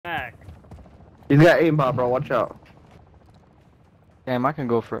He's got aimbot, bro. Watch out. Damn, I can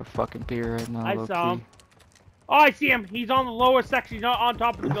go for a fucking beer right now. I saw him. Oh, I see him. He's on the lower section. He's not on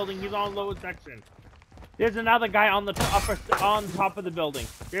top of the building. He's on the lower section. There's another guy on the on top of the building.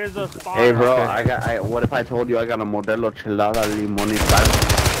 There's a spot. Hey, bro. What if I told you I got a Modelo Chelada Limón y Sal?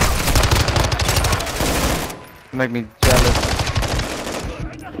 Make me jealous.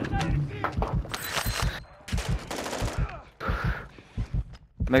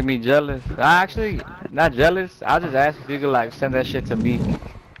 Make me jealous. I actually not jealous. I just asked if you could like send that shit to me,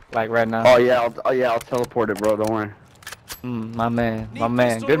 like right now. Oh yeah, I'll teleport it, bro. Don't worry. My man,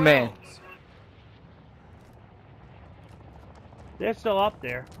 good man. They're still up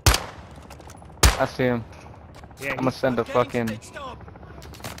there. I see him. Yeah, I'm gonna send a fucking.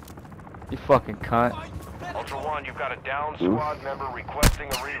 You fucking cunt. Ultra One, you've got a down squad member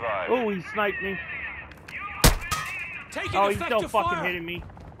requesting a revive. Oh, he sniped me. Oh, he's still fucking hitting me.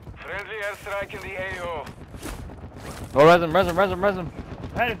 Friendly airstrike in the AO. Oh, res him.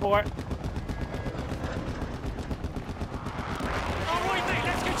 Headed for it. Alright mate,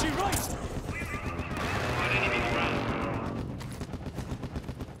 let's get you right!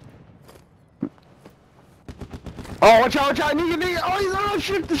 Oh, watch out, Negan. Oh, he's gonna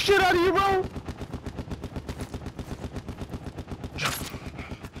shoot the shit out of you, bro.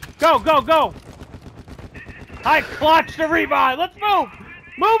 Go! I clutched the revive. Let's move.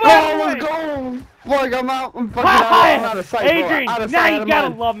 Move out of the Oh, way. let's go. Fuck, I'm fucking out of sight, Adrian, bro. Out of now sight, you out gotta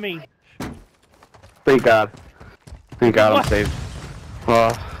of mind. love me. Thank God I'm What? safe.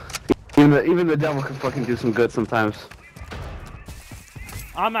 Even the devil can fucking do some good sometimes.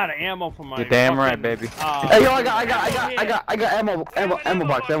 I'm out of ammo for my. You're damn right, fucking, baby. Hey, yo, I got ammo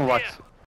box.